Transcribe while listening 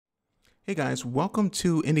Hey guys, welcome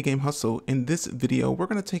to Indie Game Hustle. In this video, we're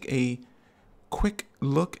going to take a quick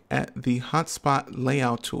look at the HOTSPOT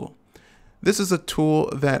Layout tool. This is a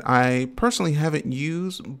tool that I personally haven't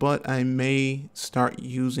used, but I may start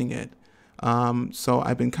using it. So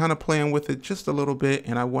I've been kind of playing with it just a little bit,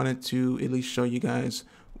 and I wanted to at least show you guys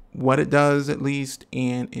what it does at least,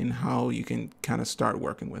 and how you can kind of start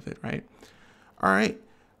working with it, right? All right,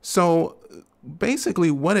 so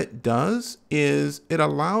basically what it does is it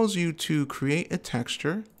allows you to create a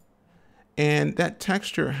texture, and that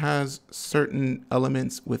texture has certain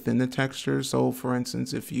elements within the texture. So for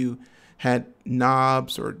instance, if you had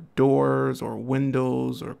knobs or doors or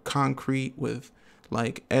windows or concrete with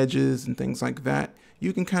like edges and things like that,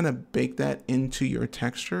 you can kind of bake that into your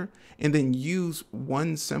texture and then use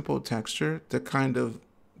one simple texture to kind of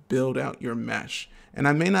build out your mesh. And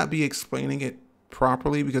I may not be explaining it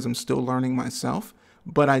properly because I'm still learning myself,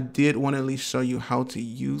 but I did want to at least show you how to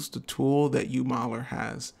use the tool that UModeler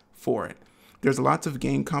has for it. There's lots of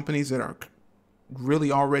game companies that are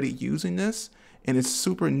really already using this, and it's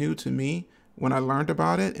super new to me when I learned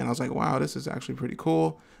about it, and I was like, wow, this is actually pretty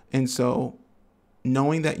cool. And so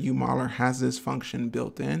knowing that UModeler has this function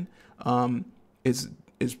built in is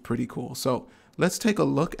pretty cool. So let's take a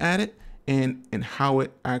look at it and how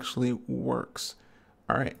it actually works.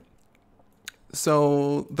 All right.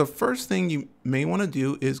 So the first thing you may want to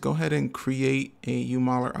do is go ahead and create a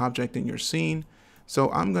UModeler object in your scene. So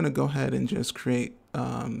I'm going to go ahead and just create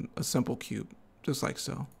a simple cube, just like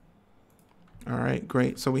so. All right,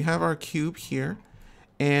 great. So we have our cube here.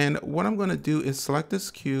 And what I'm going to do is select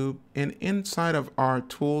this cube, and inside of our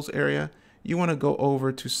tools area, you want to go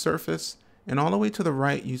over to surface, and all the way to the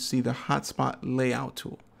right, you see the HOTSPOT layout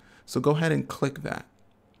tool. So go ahead and click that.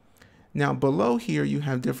 Now below here, you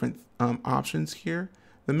have different options here.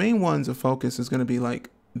 The main ones of focus is going to be like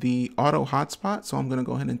the auto hotspot. So I'm going to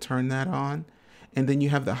go ahead and turn that on. And then you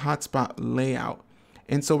have the hotspot layout.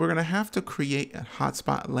 And so we're going to have to create a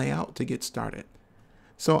hotspot layout to get started.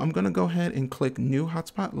 So I'm going to go ahead and click new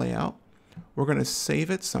hotspot layout. We're going to save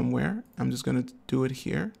it somewhere. I'm just going to do it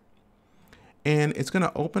here. And it's going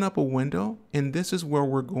to open up a window. And this is where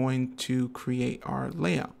we're going to create our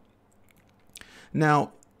layout.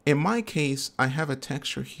 Now, in my case, I have a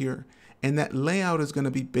texture here, and that layout is going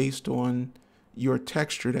to be based on your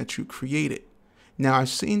texture that you created. Now, I've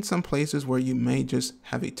seen some places where you may just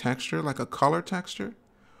have a texture, like a color texture,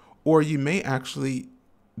 or you may actually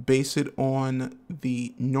base it on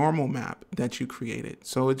the normal map that you created.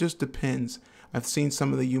 So it just depends. I've seen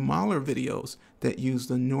some of the UModeler videos that use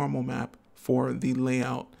the normal map for the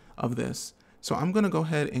layout of this. So I'm going to go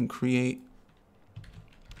ahead and create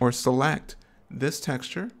or select this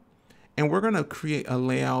texture, and we're going to create a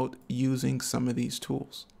layout using some of these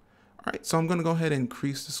tools. All right, so I'm going to go ahead and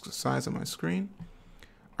increase the size of my screen.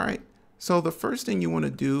 All right, so the first thing you want to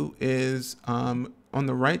do is on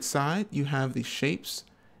the right side, you have the shapes,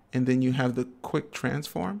 and then you have the quick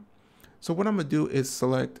transform. So what I'm going to do is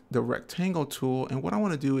select the rectangle tool, and what I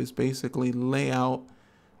want to do is basically lay out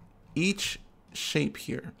each shape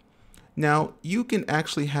here. Now you can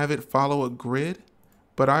actually have it follow a grid,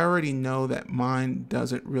 but I already know that mine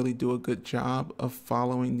doesn't really do a good job of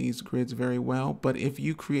following these grids very well. But if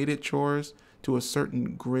you created yours to a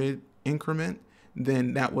certain grid increment,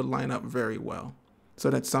 then that would line up very well. So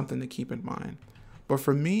that's something to keep in mind. But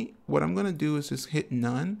for me, what I'm going to do is just hit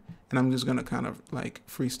none, and I'm just going to kind of like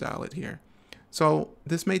freestyle it here. So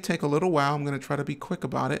this may take a little while. I'm going to try to be quick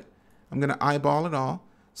about it. I'm going to eyeball it all.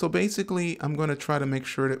 So basically, I'm going to try to make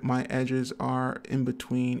sure that my edges are in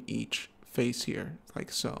between each face here, like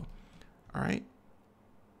so. All right.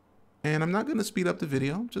 And I'm not going to speed up the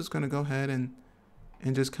video. I'm just going to go ahead and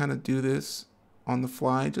just kind of do this on the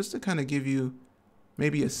fly, just to kind of give you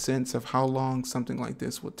maybe a sense of how long something like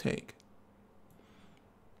this would take.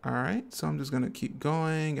 All right. So I'm just going to keep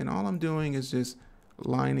going, and all I'm doing is just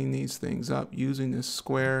lining these things up using this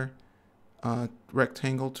square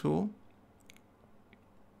rectangle tool.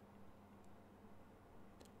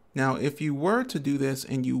 Now, if you were to do this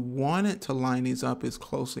and you wanted to line these up as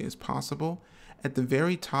closely as possible, at the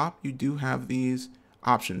very top, you do have these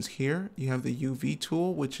options here. You have the UV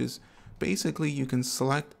tool, which is basically you can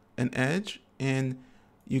select an edge and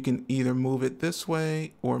you can either move it this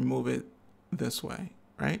way or move it this way,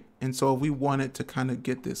 right? And so if we wanted to kind of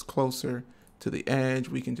get this closer to the edge,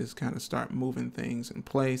 we can just kind of start moving things in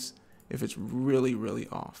place if it's really, really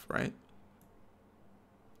off, right?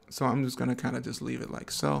 So I'm just going to kind of just leave it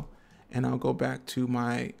like so, and I'll go back to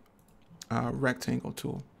my rectangle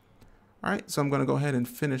tool. All right, so I'm going to go ahead and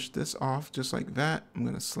finish this off just like that. I'm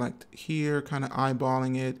going to select here, kind of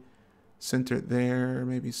eyeballing it, centered there,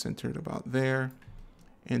 maybe centered about there.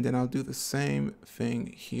 And then I'll do the same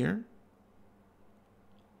thing here.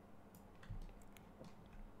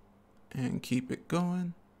 And keep it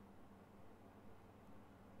going.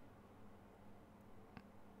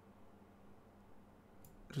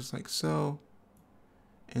 Just like so.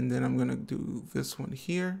 And then I'm going to do this one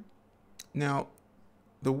here. Now,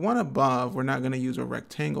 the one above, we're not going to use a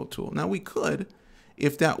rectangle tool. Now, we could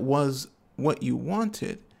if that was what you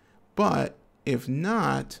wanted. But if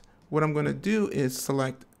not, what I'm going to do is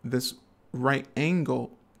select this right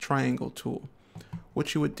angle triangle tool.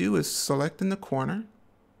 What you would do is select in the corner,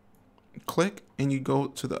 click, and you go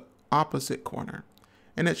to the opposite corner.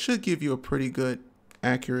 And it should give you a pretty good,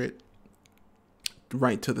 accurate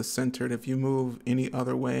right to the center. If you move any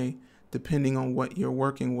other way, depending on what you're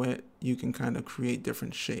working with, you can kind of create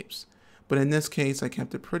different shapes. But in this case, I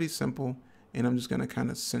kept it pretty simple, and I'm just going to kind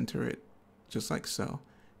of center it just like so.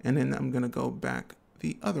 And then I'm going to go back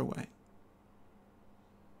the other way.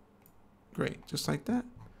 Great, just like that.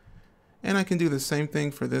 And I can do the same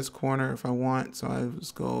thing for this corner if I want. So I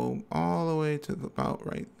just go all the way to about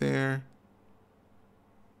right there.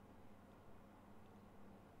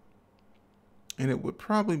 And it would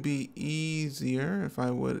probably be easier if I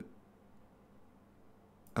would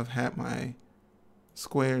have had my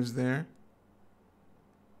squares there.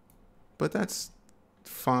 But that's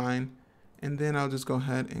fine. And then I'll just go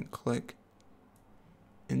ahead and click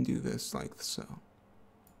and do this like so.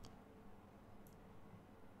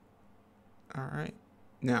 All right.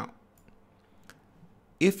 Now,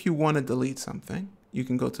 if you want to delete something, you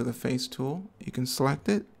can go to the face tool, you can select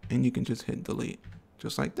it, and you can just hit delete,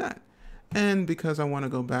 just like that. And because I want to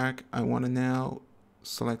go back, I want to now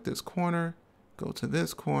select this corner, go to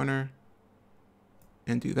this corner,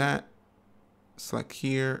 and do that. Select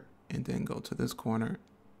here, and then go to this corner.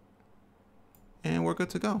 And we're good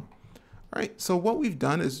to go. All right, so what we've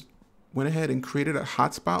done is went ahead and created a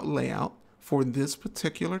hotspot layout for this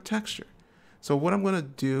particular texture. So what I'm going to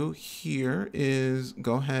do here is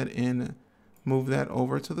go ahead and move that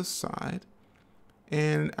over to the side.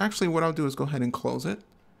 And actually what I'll do is go ahead and close it.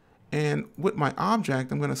 And with my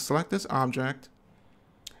object, I'm going to select this object.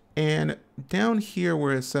 And down here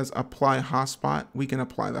where it says apply hotspot, we can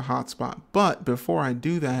apply the hotspot. But before I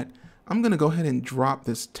do that, I'm going to go ahead and drop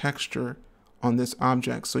this texture on this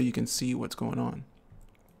object so you can see what's going on.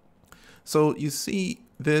 So you see,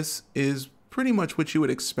 this is pretty much what you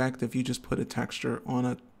would expect if you just put a texture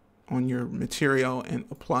on your material and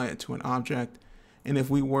apply it to an object. And if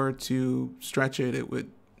we were to stretch it, it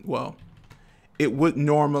would, well, it would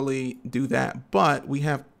normally do that, but we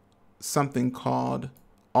have something called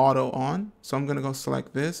auto on. So I'm going to go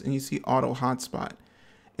select this, and you see auto hotspot.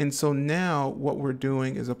 And so now what we're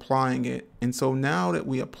doing is applying it. And so now that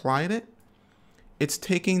we applied it, it's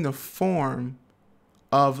taking the form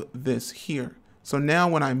of this here. So now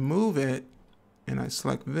when I move it and I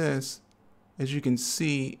select this, as you can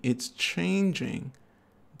see, it's changing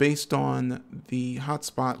based on the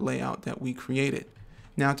hotspot layout that we created.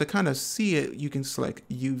 Now to kind of see it, you can select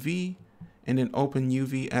UV and then open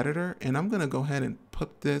UV editor. And I'm going to go ahead and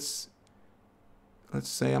put this, let's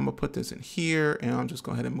say I'm going to put this in here, and I'll just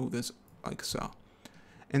go ahead and move this like so.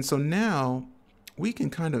 And so now we can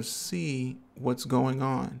kind of see what's going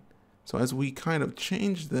on. So as we kind of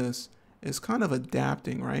change this, it's kind of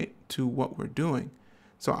adapting, right, to what we're doing.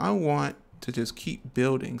 So I want to just keep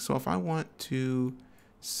building. So if I want to,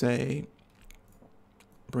 say,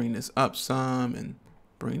 bring this up some and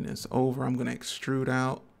bring this over, I'm going to extrude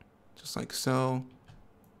out just like so.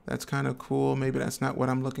 That's kind of cool. Maybe that's not what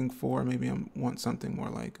I'm looking for. Maybe I want something more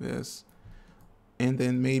like this. And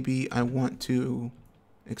then maybe I want to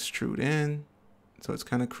extrude in. So it's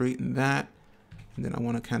kind of creating that. And then I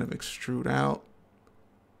want to kind of extrude out.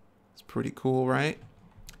 It's pretty cool, right?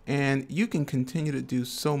 And you can continue to do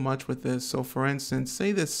so much with this. So for instance,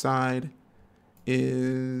 say this side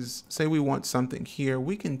is, say we want something here.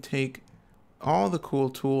 We can take all the cool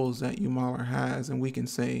tools that UModeler has, and we can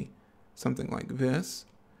say something like this.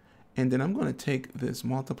 And then I'm going to take this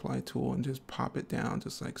multiply tool and just pop it down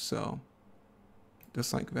just like so.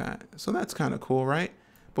 Just like that. So that's kind of cool, right?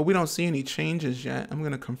 But we don't see any changes yet. I'm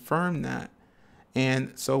going to confirm that.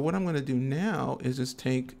 And so what I'm going to do now is just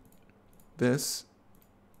take this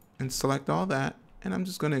and select all that, and I'm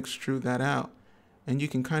just going to extrude that out. And you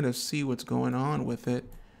can kind of see what's going on with it.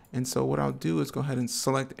 And so what I'll do is go ahead and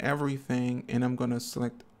select everything, and I'm going to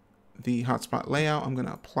select the hotspot layout. I'm going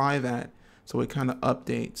to apply that so it kind of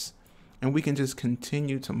updates. And we can just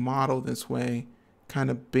continue to model this way,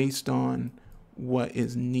 kind of based on what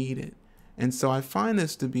is needed. And so I find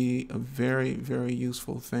this to be a very, very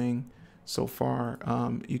useful thing so far.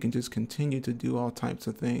 You can just continue to do all types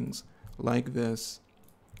of things like this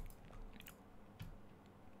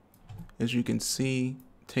as you can see,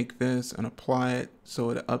 take this and apply it so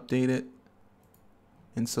it update it.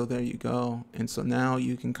 And so there you go. And so now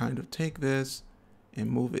you can kind of take this and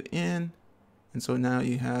move it in. And so now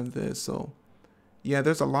you have this. So yeah,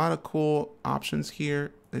 there's a lot of cool options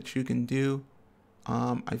here that you can do.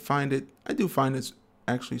 I do find it's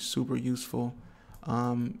actually super useful.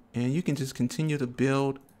 And you can just continue to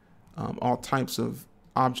build all types of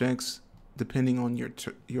objects depending on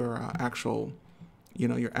your actual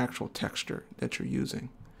texture that you're using.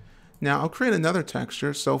 Now I'll create another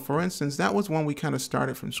texture. So for instance, that was one we kind of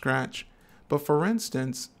started from scratch. But for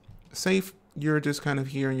instance, say if you're just kind of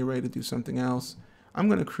here and you're ready to do something else, I'm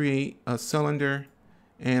going to create a cylinder,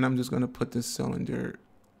 and I'm just going to put this cylinder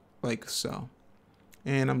like so.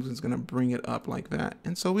 And I'm just going to bring it up like that.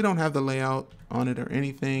 And so we don't have the layout on it or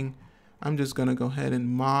anything. I'm just going to go ahead and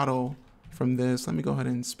model from this. Let me go ahead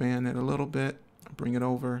and expand it a little bit, bring it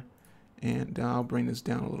over, and I'll bring this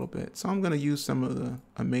down a little bit. So I'm going to use some of the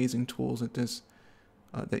amazing tools that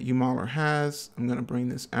that UModeler has. I'm going to bring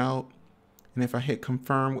this out. And if I hit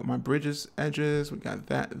confirm with my bridges edges, we got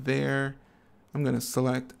that there. I'm going to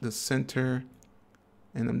select the center,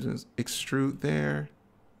 and I'm just extrude there,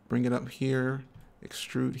 bring it up here,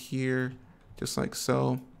 extrude here, just like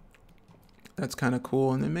so. That's kind of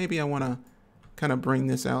cool. And then maybe I want to kind of bring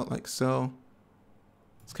this out like so.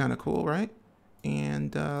 It's kind of cool, right?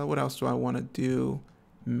 And what else do I want to do?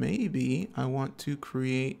 Maybe I want to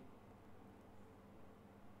create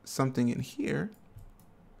something in here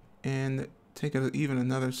and take it even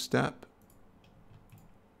another step.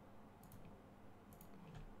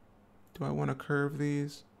 Do I want to curve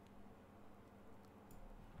these?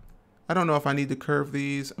 I don't know if I need to curve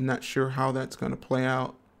these. I'm not sure how that's going to play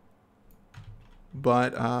out.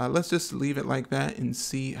 But let's just leave it like that and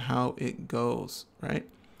see how it goes, right?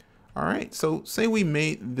 All right, so say we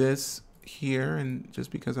made this here, and just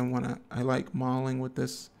because I like modeling with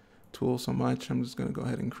this tool so much, I'm just going to go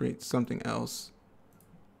ahead and create something else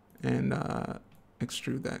and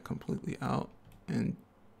extrude that completely out and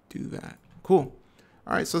do that. Cool.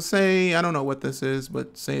 All right, so say, I don't know what this is,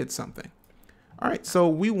 but say it's something. All right, so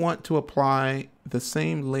we want to apply the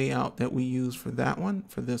same layout that we use for that one,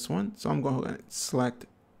 for this one. So I'm going to select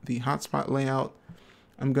the hotspot layout.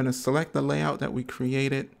 I'm going to select the layout that we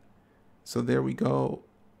created. So there we go.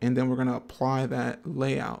 And then we're going to apply that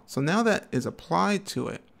layout. So now that is applied to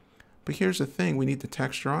it. But here's the thing, we need the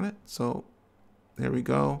texture on it. So there we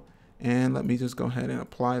go. And let me just go ahead and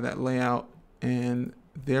apply that layout. And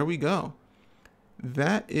there we go.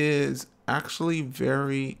 That is actually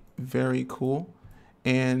very, very cool.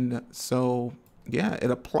 And so, yeah,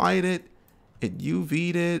 it applied it, it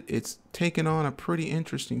UV'd it, it's taken on a pretty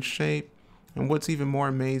interesting shape. And what's even more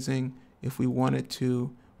amazing, if we wanted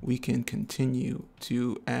to, we can continue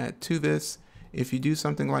to add to this. If you do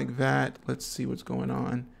something like that, let's see what's going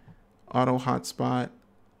on. Auto hotspot,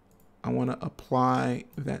 I want to apply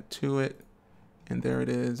that to it. And there it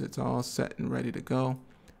is, it's all set and ready to go.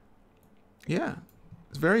 Yeah,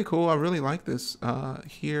 it's very cool. I really like this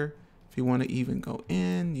here. If you want to even go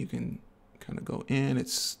in, you can kind of go in. It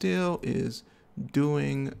still is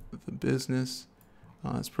doing the business.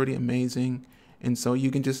 It's pretty amazing. And so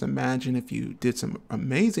you can just imagine if you did some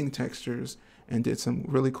amazing textures and did some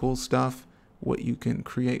really cool stuff, what you can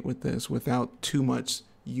create with this without too much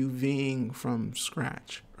UVing from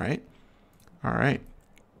scratch, right? All right.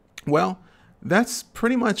 Well, that's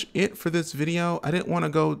pretty much it for this video. I didn't want to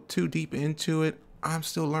go too deep into it. I'm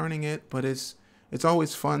still learning it, but it's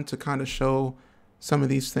always fun to kind of show some of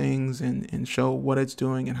these things and show what it's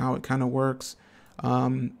doing and how it kind of works.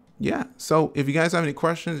 Yeah, so if you guys have any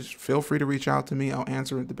questions, feel free to reach out to me. I'll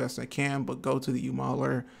answer it the best I can, but go to the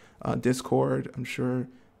UModeler Discord. I'm sure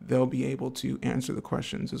they'll be able to answer the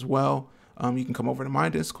questions as well. You can come over to my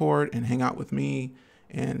Discord and hang out with me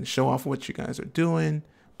and show off what you guys are doing.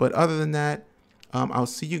 But other than that, I'll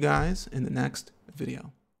see you guys in the next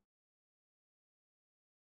video.